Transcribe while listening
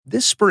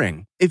This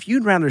spring, if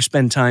you'd rather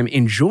spend time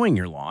enjoying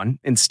your lawn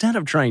instead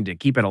of trying to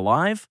keep it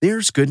alive,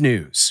 there's good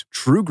news.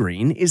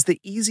 TruGreen is the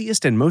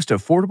easiest and most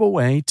affordable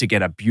way to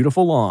get a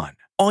beautiful lawn.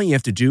 All you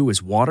have to do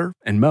is water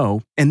and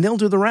mow, and they'll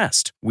do the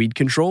rest. Weed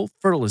control,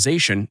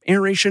 fertilization,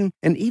 aeration,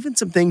 and even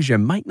some things you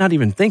might not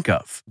even think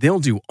of. They'll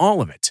do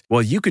all of it,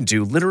 while you can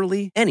do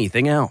literally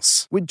anything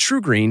else. With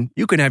TruGreen,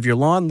 you can have your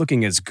lawn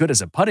looking as good as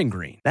a putting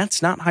green.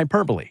 That's not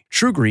hyperbole.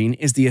 TruGreen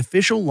is the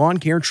official lawn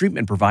care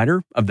treatment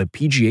provider of the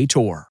PGA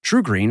Tour.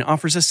 TruGreen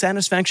offers a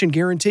satisfaction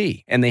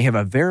guarantee, and they have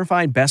a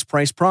verified best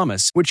price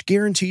promise, which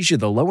guarantees you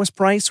the lowest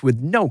price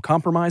with no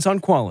compromise on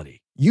quality.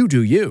 You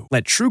do you.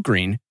 Let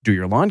TruGreen do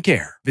your lawn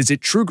care. Visit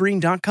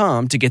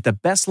TruGreen.com to get the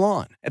best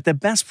lawn at the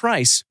best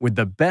price with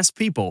the best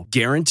people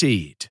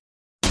guaranteed.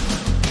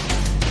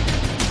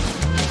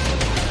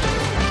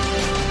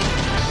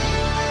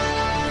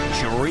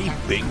 Jury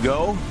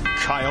bingo?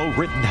 Kyle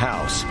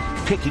Rittenhouse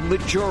picking the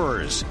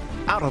jurors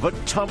out of a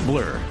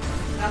tumbler.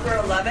 Number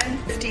 11,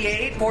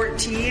 58,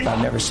 14.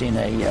 I've never seen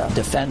a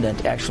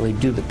defendant actually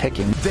do the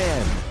picking.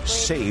 Then,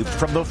 saved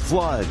from the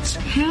floods.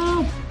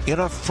 Help! In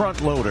a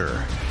front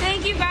loader.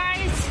 Thank you,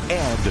 guys.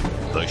 And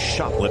the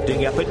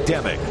shoplifting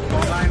epidemic.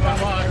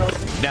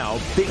 Now,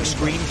 big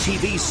screen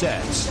TV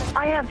sets.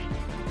 I have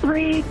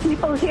 3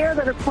 people here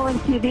that are pulling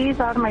TVs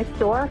out of my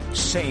store.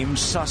 Same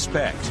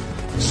suspect.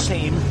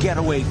 Same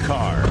getaway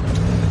car.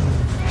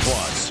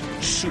 Plus,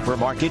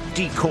 supermarket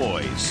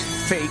decoys.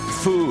 Fake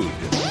food.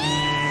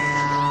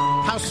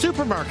 How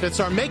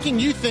supermarkets are making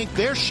you think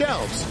their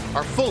shelves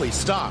are fully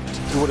stocked.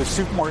 What a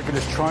supermarket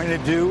is trying to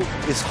do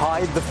is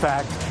hide the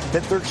fact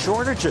that there are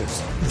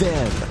shortages.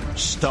 Then,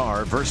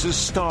 star versus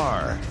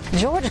star.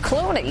 George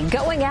Clooney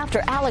going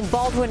after Alec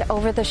Baldwin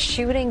over the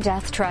shooting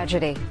death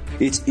tragedy.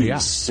 It's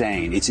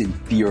insane. It's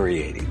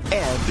infuriating.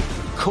 And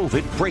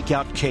COVID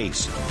breakout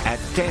case at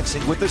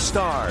Dancing with the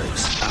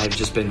Stars. I've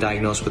just been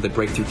diagnosed with a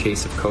breakthrough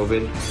case of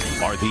COVID.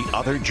 Are the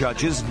other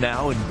judges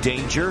now in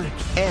danger?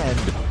 And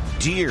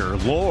dear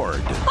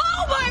Lord.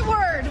 Oh, my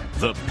word!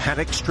 The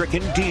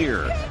panic-stricken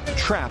deer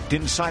trapped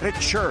inside a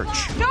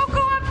church. Don't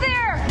go up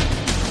there!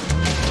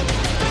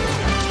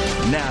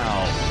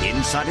 Now,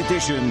 Inside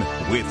Edition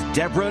with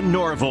Deborah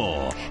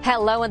Norville.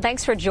 Hello, and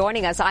thanks for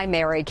joining us. I'm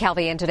Mary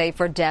Calvi, and today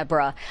for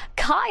Deborah.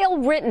 Kyle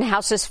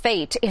Rittenhouse's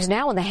fate is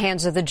now in the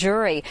hands of the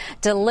jury.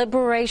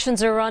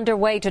 Deliberations are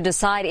underway to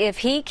decide if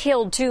he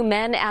killed 2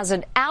 men as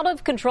an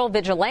out-of-control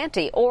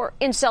vigilante or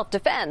in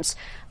self-defense.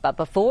 But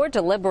before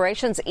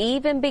deliberations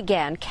even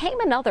began, came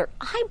another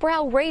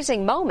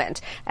eyebrow-raising moment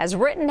as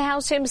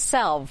Rittenhouse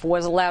himself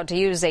was allowed to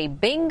use a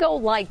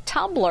bingo-like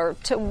tumbler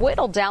to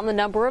whittle down the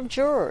number of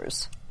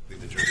jurors.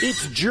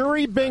 It's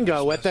jury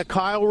bingo at the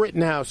Kyle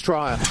Rittenhouse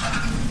trial.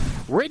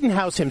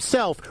 Rittenhouse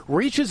himself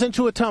reaches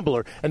into a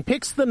tumbler and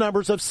picks the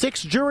numbers of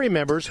 6 jury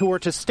members who are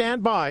to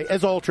stand by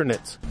as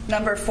alternates.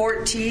 Number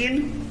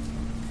 14,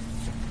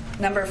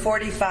 number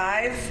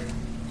 45,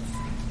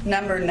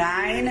 number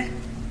 9,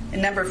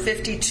 and number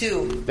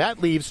 52.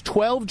 That leaves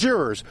 12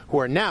 jurors who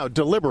are now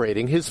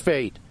deliberating his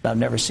fate. I've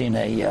never seen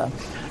a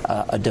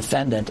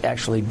defendant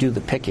actually do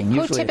the picking.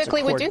 Who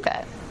typically would do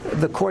that?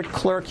 The court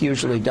clerk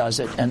usually does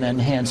it and then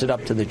hands it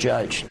up to the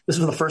judge. This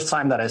was the first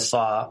time that I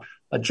saw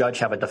a judge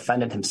have a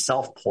defendant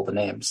himself pull the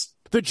names.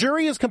 The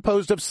jury is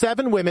composed of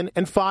 7 women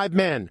and 5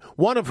 men,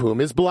 one of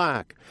whom is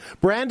black.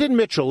 Brandon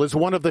Mitchell is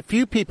one of the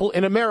few people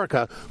in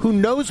America who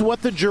knows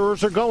what the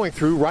jurors are going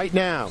through right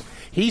now.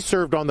 He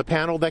served on the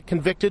panel that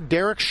convicted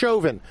Derek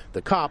Chauvin,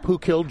 the cop who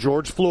killed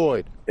George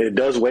Floyd. It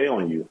does weigh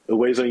on you. It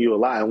weighs on you a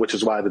lot, which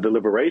is why the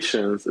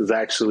deliberations is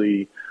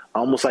actually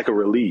almost like a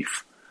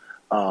relief.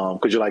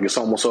 Because you're like, it's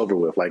almost over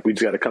with. Like, we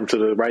just got to come to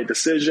the right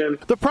decision.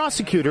 The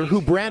prosecutor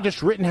who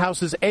brandished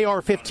Rittenhouse's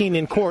AR-15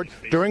 in court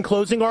during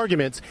closing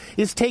arguments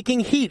is taking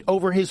heat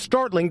over his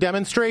startling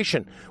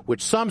demonstration,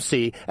 which some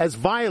see as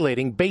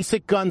violating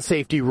basic gun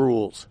safety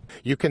rules.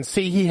 You can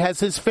see he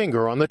has his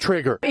finger on the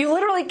trigger. You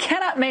literally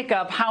cannot make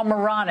up how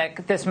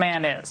moronic this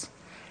man is.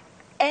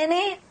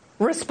 Any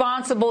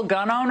responsible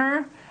gun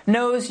owner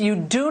knows you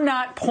do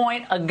not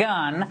point a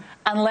gun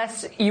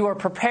unless you are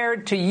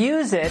prepared to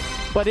use it.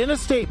 But in a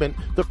statement,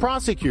 the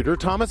prosecutor,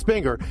 Thomas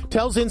Binger,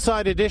 tells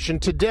Inside Edition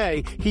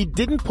today he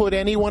didn't put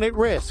anyone at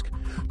risk.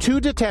 2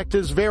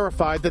 detectives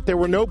verified that there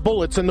were no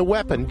bullets in the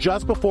weapon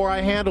just before I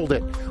handled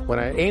it. When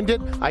I aimed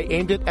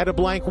it at a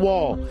blank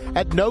wall.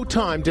 At no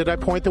time did I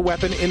point the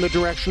weapon in the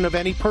direction of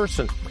any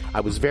person. I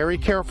was very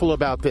careful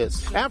about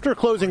this. After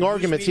closing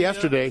arguments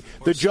yesterday,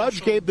 the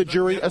judge gave the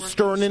jury a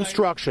stern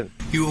instruction.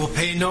 You will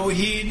pay no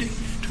heed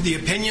to the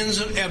opinions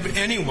of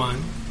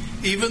anyone,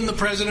 even the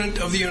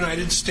President of the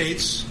United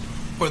States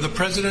or the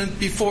President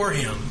before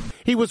him.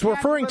 He was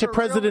referring to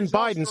President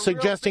Biden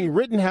suggesting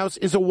Rittenhouse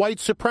is a white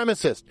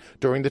supremacist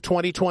during the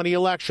 2020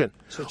 election.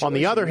 On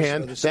the other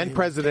hand, then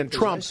President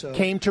Trump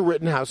came to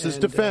Rittenhouse's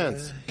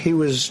defense. He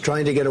was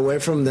trying to get away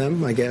from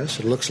them, I guess,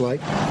 it looks like.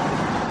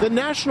 The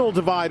national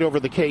divide over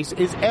the case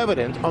is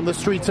evident on the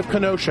streets of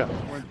Kenosha.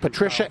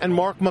 Patricia and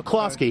Mark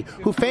McCloskey,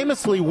 who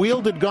famously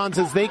wielded guns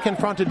as they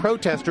confronted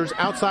protesters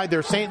outside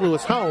their St.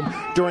 Louis home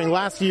during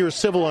last year's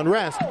civil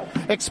unrest,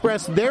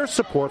 expressed their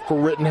support for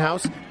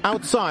Rittenhouse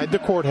outside the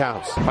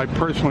courthouse. I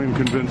personally am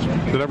convinced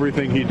that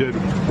everything he did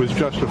was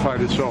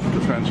justified as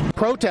self-defense.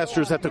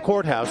 Protesters at the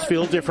courthouse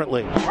feel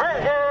differently.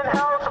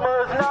 Rittenhouse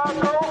must not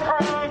go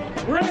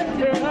free.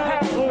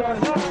 Rittenhouse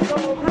must not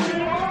go free.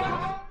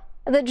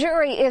 The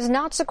jury is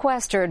not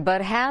sequestered,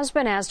 but has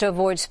been asked to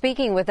avoid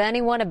speaking with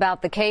anyone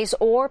about the case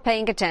or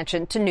paying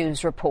attention to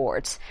news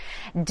reports.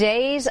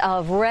 Days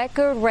of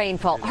record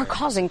rainfall are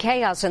causing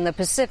chaos in the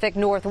Pacific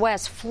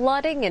Northwest.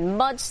 Flooding and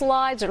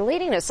mudslides are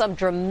leading to some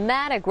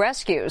dramatic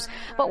rescues.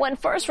 But when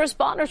first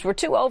responders were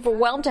too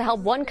overwhelmed to help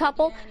one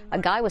couple, a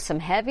guy with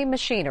some heavy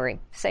machinery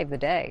saved the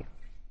day.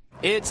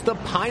 It's the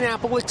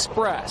Pineapple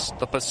Express,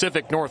 the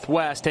Pacific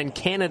Northwest and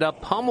Canada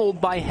pummeled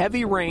by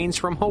heavy rains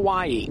from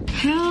Hawaii.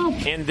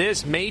 Help! And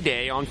this May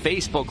Day on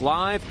Facebook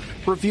Live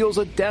reveals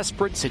a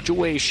desperate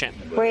situation.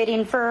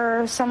 Waiting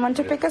for someone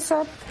to pick us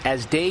up.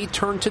 As day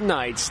turned to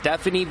night,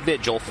 Stephanie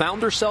Vigil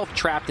found herself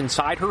trapped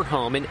inside her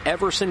home in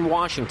Everson,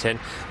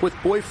 Washington, with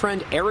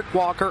boyfriend Eric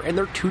Walker and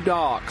their 2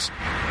 dogs.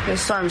 The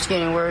storm's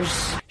getting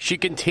worse. She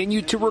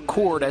continued to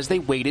record as they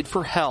waited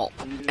for help.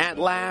 At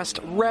last,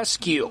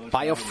 rescue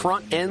by a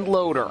front-end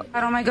loader.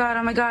 Oh my God,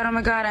 oh my God, oh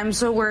my God, I'm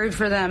so worried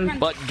for them.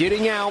 But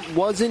getting out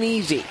wasn't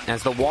easy,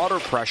 as the water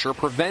pressure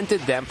prevented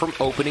them from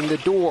opening the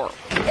door.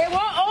 It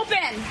won't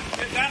open.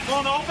 That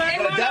won't open? It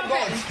won't that open.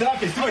 boat's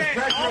stuck. It's too much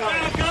pressure on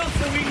it. Back up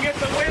so we can get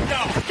the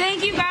window.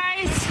 Thank you,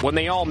 guys. When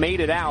they all made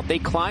it out, they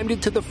climbed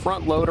into the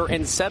front loader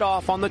and set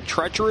off on the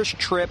treacherous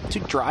trip to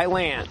dry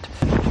land.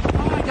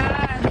 Oh my God.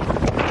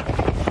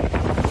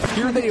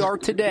 Here they are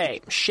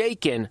today,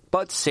 shaken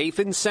but safe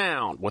and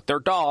sound, with their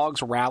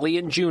dogs, Rally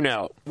and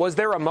Juno. Was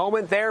there a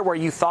moment there where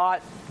you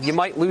thought you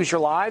might lose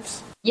your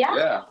lives?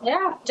 Yeah.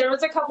 There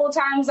was a couple of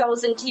times I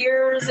was in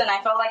tears and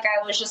I felt like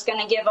I was just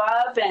going to give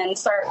up and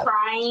start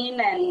crying,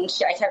 and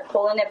I kept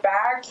pulling it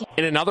back.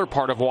 In another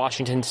part of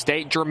Washington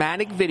state,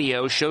 dramatic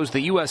video shows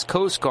the U.S.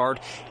 Coast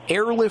Guard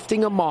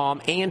airlifting a mom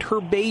and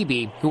her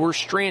baby who were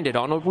stranded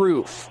on a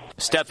roof.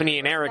 Stephanie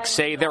and Eric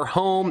say their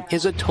home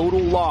is a total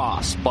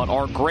loss, but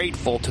are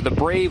grateful to the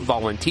brave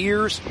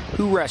volunteers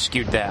who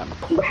rescued them.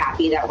 We're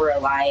happy that we're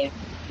alive.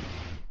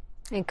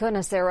 Thank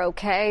goodness they're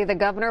okay. The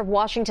governor of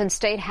Washington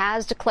state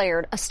has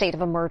declared a state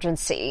of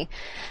emergency.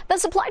 The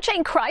supply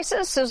chain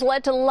crisis has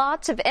led to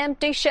lots of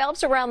empty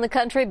shelves around the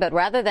country, but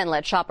rather than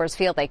let shoppers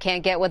feel they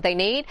can't get what they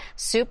need,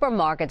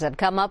 supermarkets have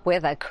come up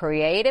with a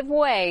creative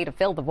way to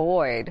fill the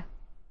void.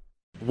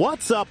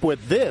 What's up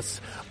with this?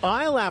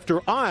 Aisle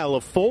after aisle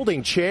of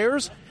folding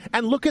chairs?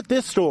 And look at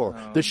this store.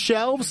 The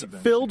shelves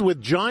filled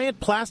with giant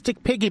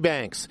plastic piggy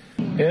banks.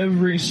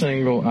 Every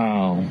single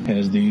aisle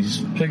has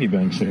these piggy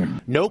banks here.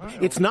 Nope,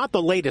 it's not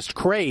the latest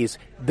craze.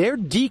 They're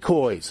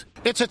decoys.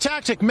 It's a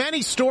tactic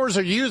many stores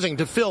are using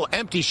to fill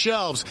empty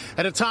shelves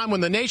at a time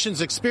when the nation's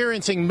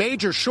experiencing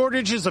major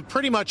shortages of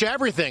pretty much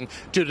everything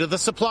due to the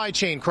supply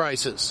chain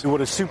crisis.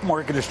 What a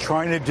supermarket is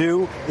trying to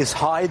do is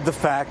hide the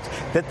fact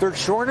that there are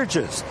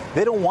shortages.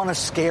 They don't want to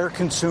scare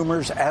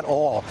consumers at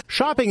all.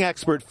 Shopping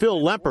expert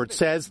Phil Lempert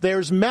says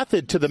there's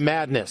method to the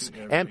madness.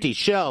 Empty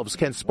shelves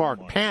can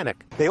spark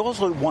panic. They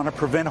also want to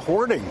prevent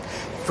hoarding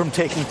from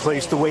taking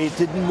place the way it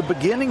did in the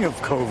beginning of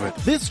COVID.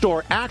 This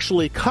store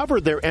actually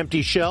covered their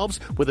empty shelves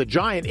with a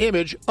giant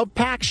image of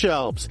packed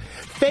shelves.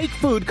 Fake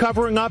food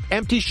covering up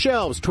empty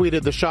shelves,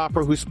 tweeted the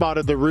shopper who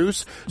spotted the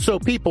ruse, so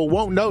people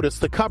won't notice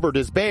the cupboard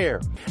is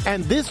bare.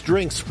 And this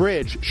drink's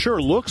fridge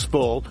sure looks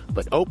full,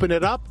 but open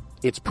it up,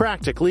 it's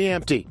practically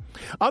empty.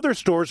 Other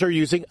stores are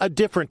using a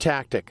different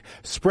tactic,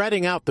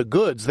 spreading out the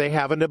goods they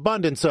have an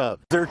abundance of.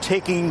 They're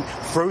taking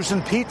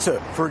frozen pizza,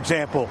 for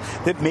example,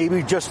 that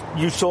maybe just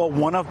you saw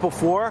one of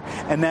before,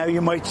 and now you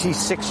might see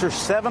 6 or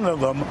 7 of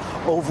them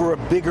over a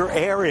bigger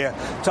area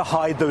to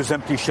hide those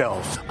empty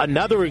shelves.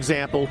 Another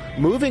example,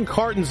 moving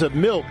cartons of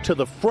milk to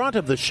the front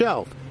of the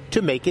shelf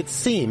to make it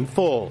seem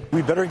full.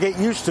 We better get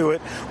used to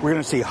it. We're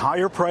going to see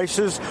higher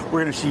prices.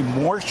 We're going to see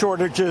more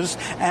shortages.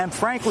 And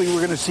frankly,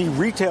 we're going to see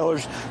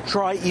retailers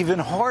try even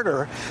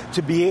harder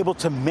to be able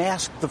to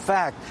mask the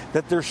fact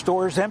that their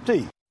store is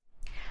empty.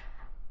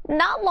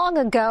 Not long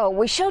ago,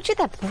 we showed you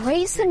that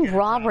brazen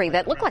robbery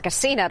that looked like a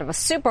scene out of a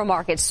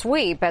supermarket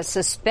sweep as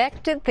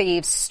suspected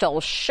thieves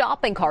stole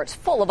shopping carts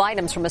full of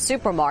items from a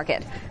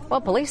supermarket. Well,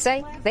 police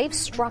say they've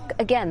struck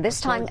again, this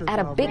time at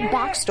a big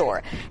box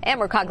store.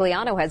 Amber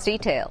Cogliano has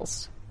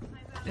details.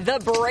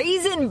 The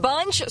Brazen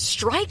Bunch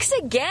strikes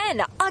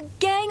again. A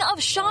gang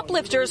of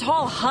shoplifters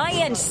haul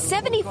high-end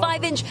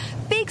 75-inch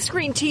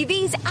big-screen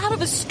TVs out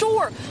of a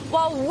store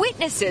while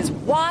witnesses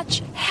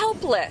watch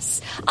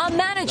helpless. A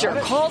manager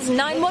calls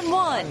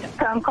 911.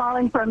 I'm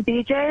calling from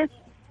BJ's.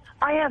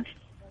 I have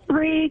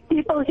 3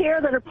 people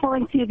here that are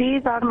pulling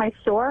TVs out of my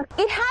store.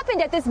 It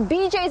happened at this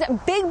BJ's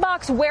big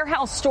box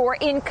warehouse store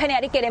in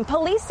Connecticut, and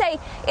police say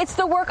it's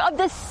the work of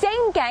the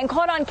same gang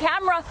caught on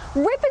camera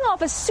ripping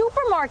off a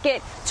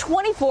supermarket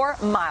 24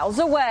 miles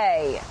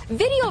away.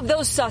 Video of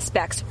those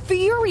suspects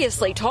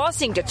furiously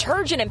tossing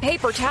detergent and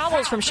paper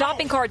towels from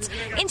shopping carts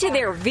into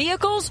their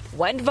vehicles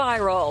went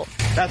viral.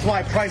 That's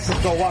why prices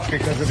go up,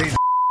 because of these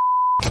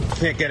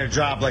can't get a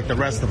job like the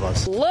rest of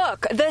us.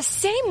 Look, the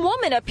same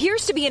woman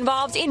appears to be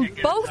involved in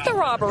both the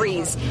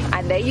robberies,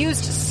 and they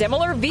used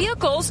similar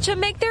vehicles to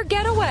make their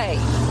getaway.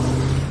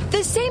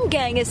 The same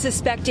gang is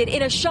suspected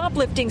in a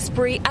shoplifting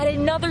spree at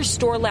another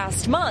store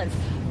last month,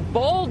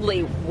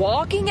 boldly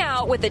walking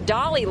out with a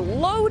dolly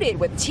loaded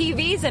with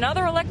TVs and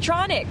other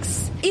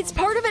electronics. It's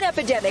part of an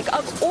epidemic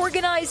of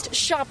organized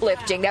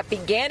shoplifting that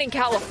began in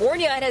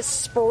California and has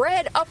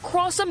spread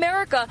across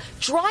America,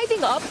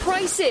 driving up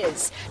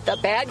prices. The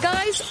bad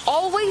guys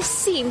always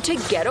seem to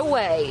get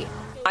away.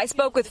 I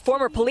spoke with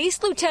former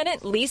police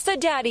lieutenant Lisa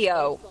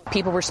Daddio.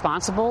 People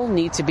responsible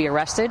need to be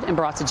arrested and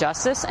brought to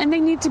justice, and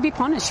they need to be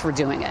punished for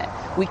doing it.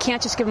 We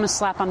can't just give them a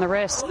slap on the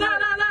wrist.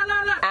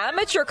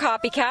 Amateur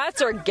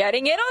copycats are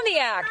getting in on the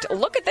act.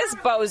 Look at this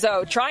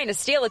bozo trying to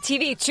steal a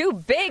TV too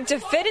big to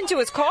fit into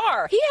his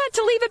car. He had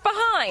to leave it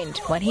behind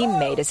when he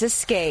made his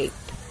escape.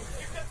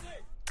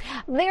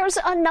 There's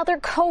another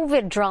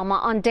COVID drama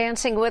on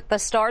Dancing with the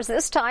Stars.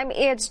 This time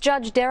it's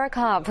Judge Derek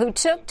Hough, who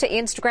took to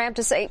Instagram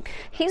to say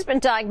he's been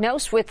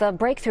diagnosed with a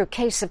breakthrough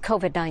case of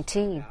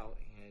COVID-19.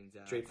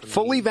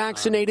 Fully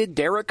vaccinated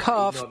Derek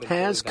Hough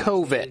has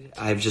COVID.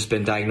 I've just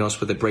been diagnosed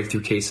with a breakthrough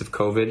case of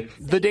COVID.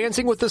 The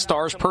Dancing with the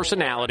Stars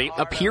personality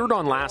appeared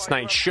on last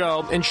night's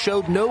show and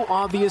showed no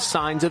obvious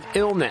signs of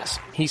illness.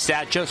 He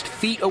sat just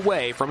feet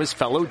away from his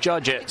fellow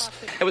judges.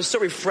 It was so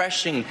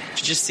refreshing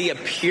to just see a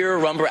pure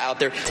rumber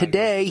out there.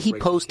 Today, he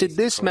posted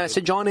this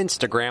message on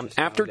Instagram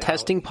after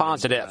testing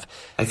positive.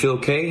 I feel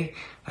okay.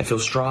 I feel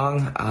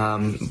strong,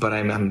 but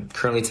I'm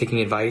currently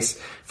taking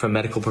advice from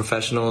medical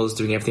professionals,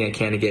 doing everything I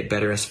can to get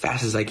better as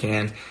fast as I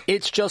can.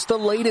 It's just the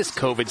latest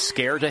COVID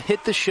scare to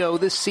hit the show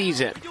this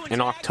season.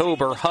 In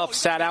October, Hough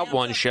sat out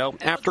one show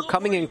after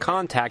coming in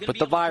contact with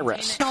the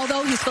virus.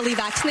 Although he's fully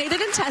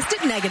vaccinated and tested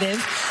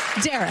negative,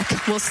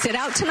 Derek will sit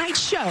out tonight's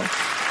show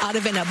out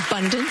of an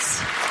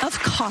abundance of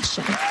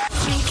caution.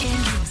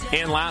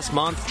 And last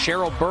month,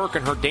 Cheryl Burke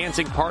and her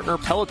dancing partner,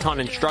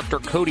 Peloton instructor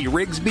Cody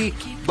Rigsby,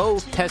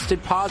 both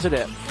tested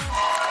positive.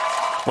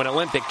 When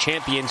Olympic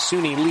champion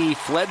Suni Lee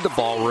fled the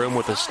ballroom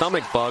with a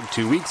stomach bug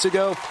 2 weeks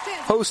ago,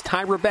 host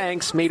Tyra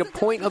Banks made a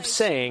point of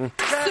saying,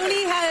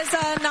 Suni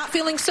has not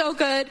feeling so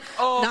good,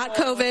 not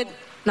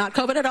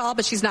COVID at all,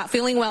 but she's not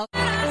feeling well.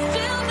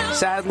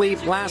 Sadly,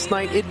 last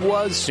night it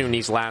was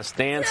Suni's last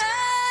dance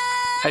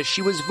as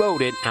she was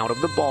voted out of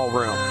the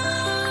ballroom.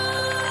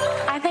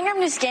 I think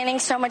I'm just gaining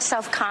so much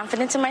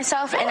self-confidence in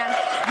myself, and I'm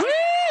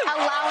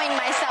allowing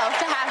myself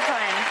to have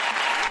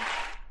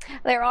fun.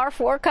 There are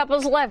 4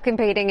 couples left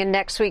competing in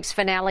next week's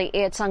finale.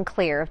 It's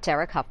unclear if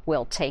Derek Hough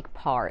will take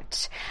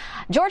part.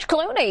 George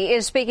Clooney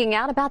is speaking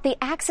out about the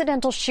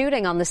accidental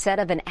shooting on the set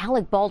of an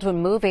Alec Baldwin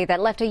movie that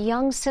left a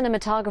young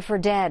cinematographer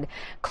dead.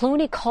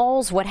 Clooney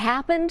calls what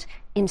happened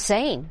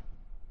insane.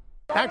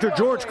 Actor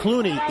George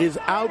Clooney is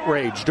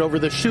outraged over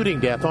the shooting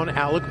death on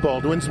Alec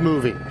Baldwin's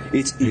movie.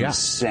 It's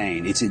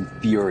insane. It's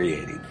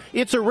infuriating.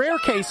 It's a rare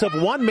case of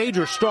one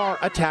major star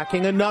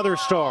attacking another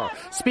star.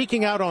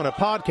 Speaking out on a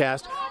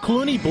podcast,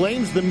 Clooney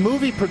blames the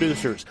movie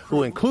producers,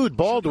 who include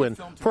Baldwin,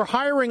 for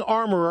hiring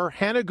armorer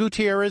Hannah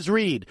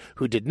Gutierrez-Reed,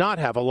 who did not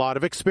have a lot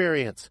of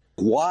experience.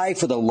 Why,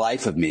 for the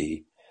life of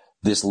me,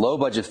 this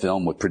low-budget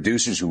film with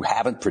producers who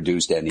haven't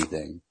produced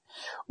anything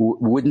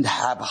wouldn't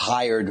have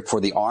hired for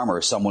the armor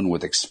someone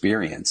with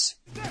experience?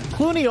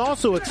 Clooney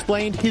also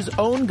explained his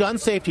own gun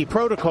safety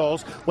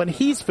protocols when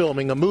he's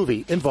filming a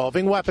movie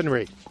involving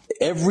weaponry.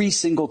 Every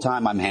single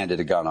time I'm handed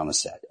a gun on a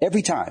set,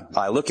 every time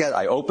I look at it,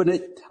 I open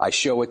it, I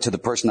show it to the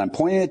person I'm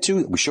pointing it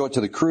to, we show it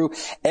to the crew,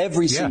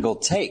 every single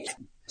take.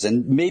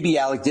 And maybe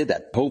Alec did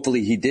that.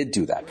 Hopefully he did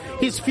do that.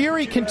 His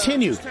fury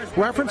continued,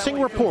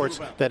 referencing reports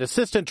that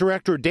Assistant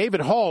Director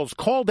David Halls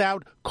called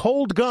out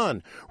cold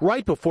gun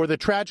right before the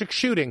tragic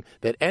shooting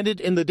that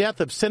ended in the death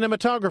of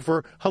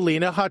cinematographer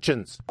Helena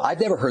Hutchins. I've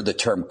never heard the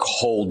term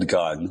cold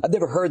gun. I've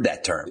never heard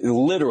that term.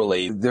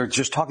 Literally, they're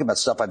just talking about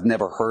stuff I've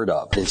never heard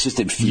of. It's just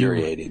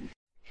infuriating.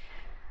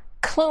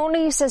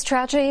 Clooney says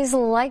tragedies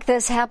like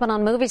this happen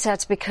on movie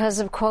sets because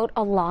of, quote,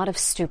 a lot of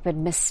stupid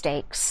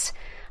mistakes.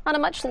 On a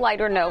much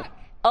lighter note,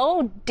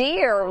 oh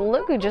dear,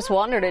 look who just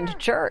wandered into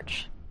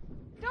church.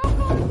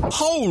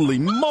 Holy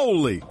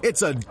moly,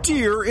 it's a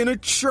deer in a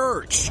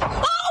church.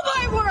 Oh my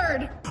my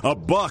word! A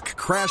buck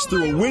crashed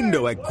through a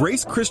window at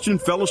Grace Christian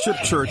Fellowship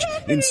Church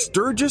in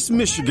Sturgis,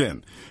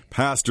 Michigan.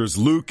 Pastors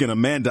Luke and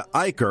Amanda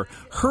Eicher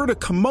heard a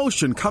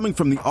commotion coming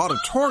from the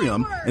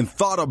auditorium and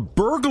thought a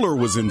burglar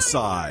was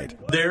inside.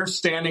 There,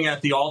 standing at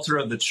the altar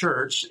of the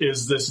church,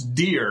 is this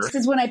deer. This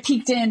is when I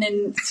peeked in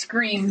and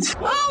screamed,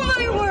 oh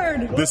my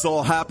word! This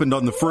all happened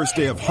on the first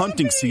day of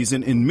hunting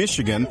season in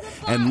Michigan,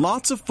 and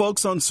lots of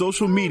folks on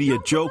social media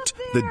joked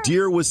the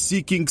deer was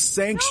seeking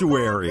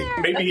sanctuary.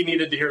 Maybe he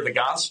needed to hear the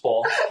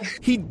gospel.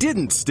 He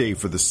didn't stay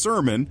for the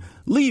sermon,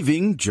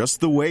 leaving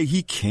just the way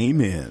he came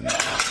in.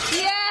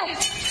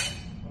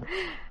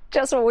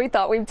 Just when we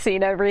thought we'd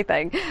seen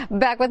everything.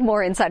 Back with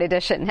more Inside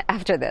Edition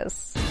after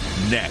this.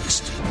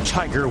 Next,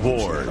 Tiger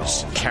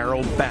Wars.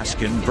 Carole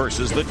Baskin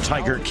versus the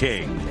Tiger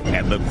King.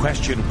 And the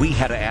question we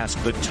had to ask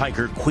the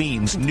Tiger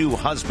Queen's new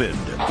husband.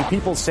 Do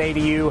people say to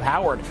you,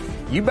 Howard,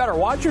 you better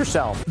watch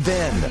yourself?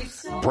 Then,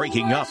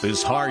 breaking up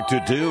is hard to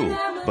do,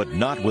 but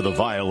not with a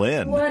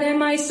violin. What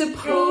am I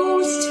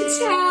supposed to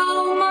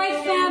tell my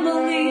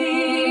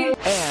family?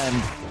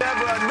 And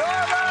Deborah Norville!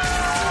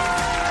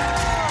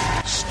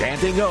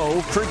 Standing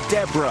O for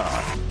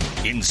Deborah.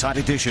 Inside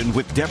Edition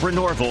with Deborah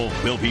Norville.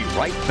 We'll be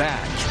right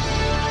back.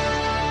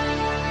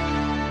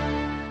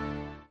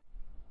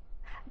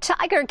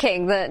 Tiger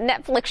King, the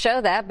Netflix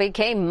show that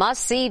became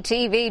must-see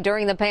TV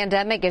during the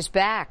pandemic, is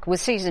back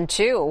with season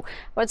 2.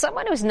 But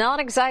someone who's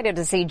not excited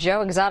to see Joe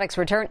Exotic's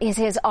return is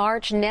his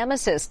arch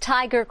nemesis,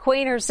 Tiger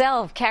Queen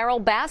herself, Carole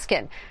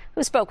Baskin,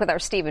 who spoke with our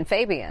Stephen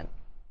Fabian.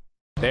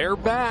 They're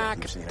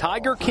back.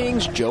 Tiger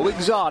King's Joe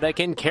Exotic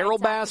and Carole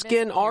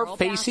Baskin are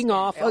facing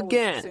off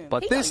again,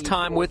 but this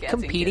time with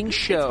competing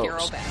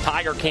shows.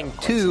 Tiger King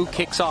 2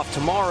 kicks off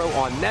tomorrow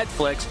on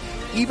Netflix,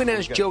 even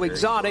as Joe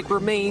Exotic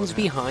remains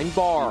behind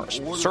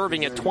bars,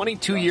 serving a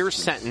 22-year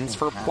sentence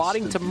for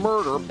plotting to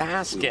murder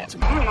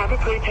Baskin. I have a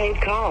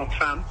prepaid call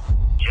from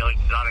Joe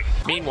Exotic.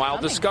 Meanwhile,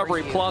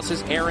 Discovery Plus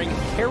is airing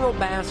Carole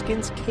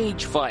Baskin's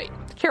Cage Fight.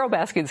 Carole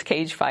Baskin's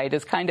Cage Fight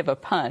is kind of a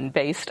pun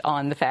based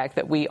on the fact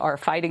that we are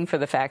fighting for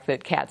the fact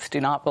that cats do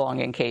not belong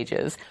in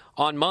cages.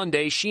 On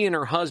Monday, she and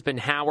her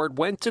husband Howard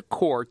went to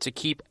court to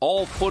keep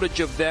all footage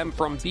of them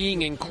from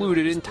being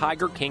included in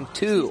Tiger King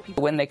 2.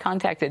 When they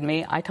contacted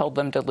me, I told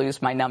them to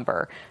lose my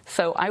number.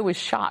 So I was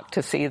shocked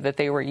to see that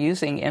they were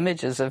using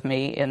images of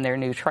me in their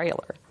new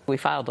trailer. We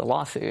filed a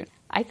lawsuit.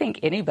 I think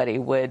anybody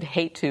would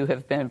hate to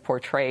have been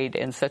portrayed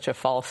in such a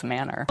false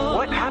manner.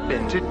 What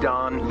happened to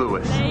Don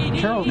Lewis?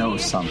 Carole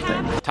knows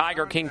something.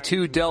 Tiger King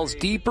 2 delves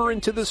deeper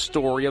into the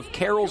story of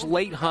Carole's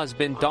late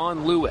husband,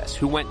 Don Lewis,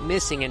 who went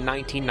missing in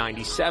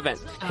 1997.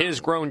 His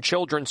grown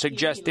children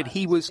suggested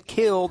he was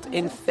killed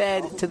and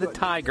fed to the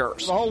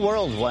tigers. The whole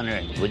world's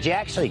wondering, would you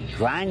actually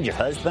grind your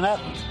husband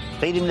up?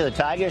 Feed him to the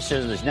tigers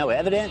so there's no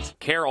evidence?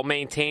 Carole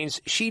maintains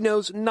she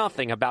knows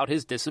nothing about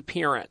his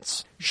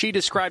disappearance. She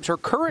describes her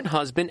current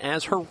husband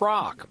as her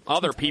rock.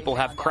 Other people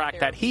have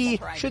cracked that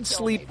he should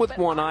sleep with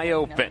one eye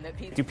open.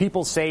 Do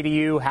people say to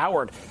you,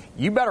 Howard,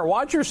 you better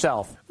watch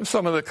yourself?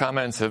 Some of the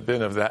comments have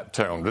been of that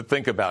tone, but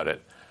think about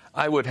it.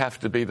 I would have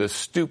to be the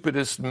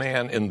stupidest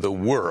man in the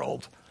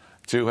world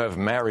to have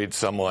married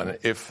someone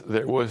if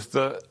there was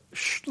the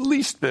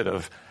least bit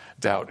of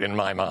doubt in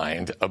my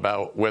mind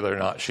about whether or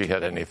not she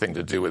had anything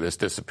to do with his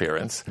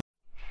disappearance.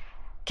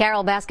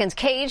 Carole Baskin's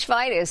Cage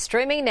Fight is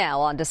streaming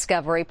now on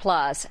Discovery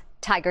Plus.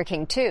 Tiger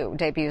King 2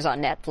 debuts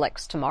on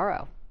Netflix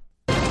tomorrow.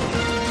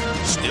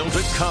 Still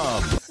to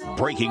come.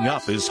 Breaking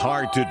up is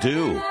hard to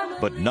do,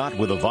 but not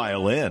with a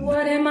violin.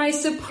 What am I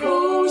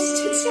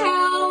supposed to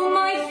tell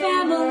my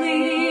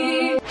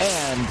family?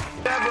 And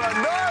Deborah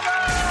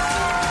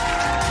Norville!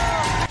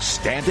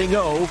 Standing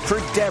O for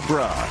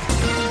Deborah.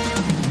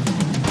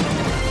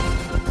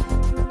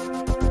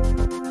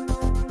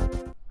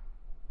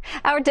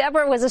 Our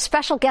Deborah was a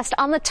special guest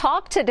on The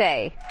Talk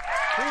today.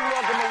 Please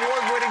welcome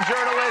award-winning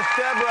journalist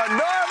Deborah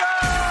Norville!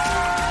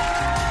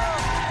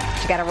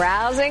 She got a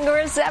rousing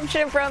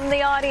reception from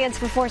the audience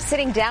before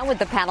sitting down with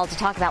the panel to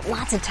talk about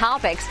lots of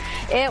topics.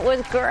 It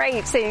was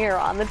great seeing her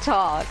on The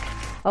Talk.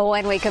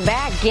 When we come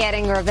back,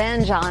 getting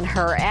revenge on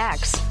her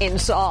ex in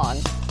song.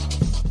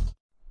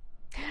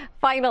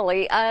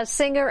 Finally, a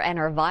singer and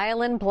her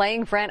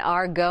violin-playing friend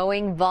are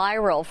going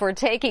viral for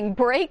taking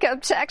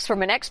breakup texts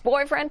from an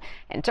ex-boyfriend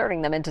and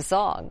turning them into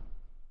song.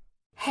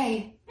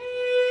 Hey,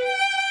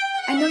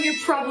 I know you're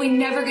probably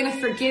never going to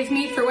forgive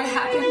me for what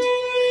happened,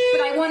 but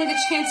I wanted a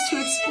chance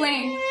to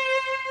explain.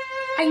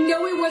 I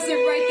know it wasn't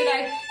right that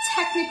I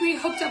technically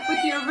hooked up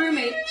with your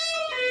roommate,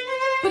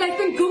 but I've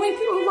been going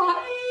through a lot.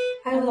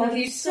 I love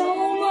you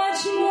so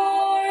much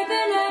more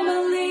than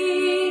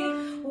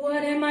Emily.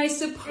 What am I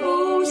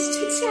supposed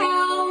to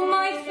tell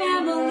my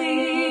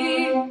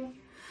family?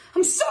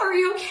 I'm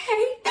sorry,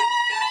 okay?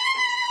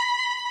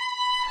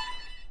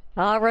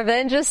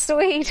 Revenge is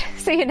sweet.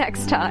 See you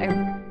next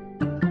time.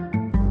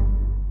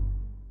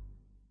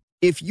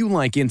 If you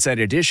like Inside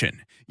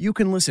Edition, you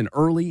can listen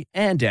early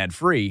and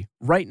ad-free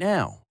right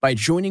now by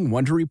joining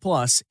Wondery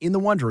Plus in the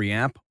Wondery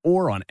app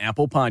or on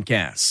Apple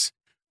Podcasts.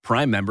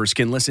 Prime members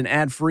can listen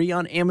ad-free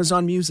on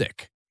Amazon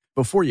Music.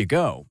 Before you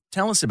go,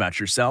 tell us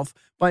about yourself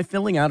by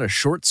filling out a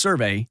short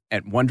survey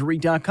at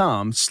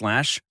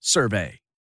Wondery.com/survey.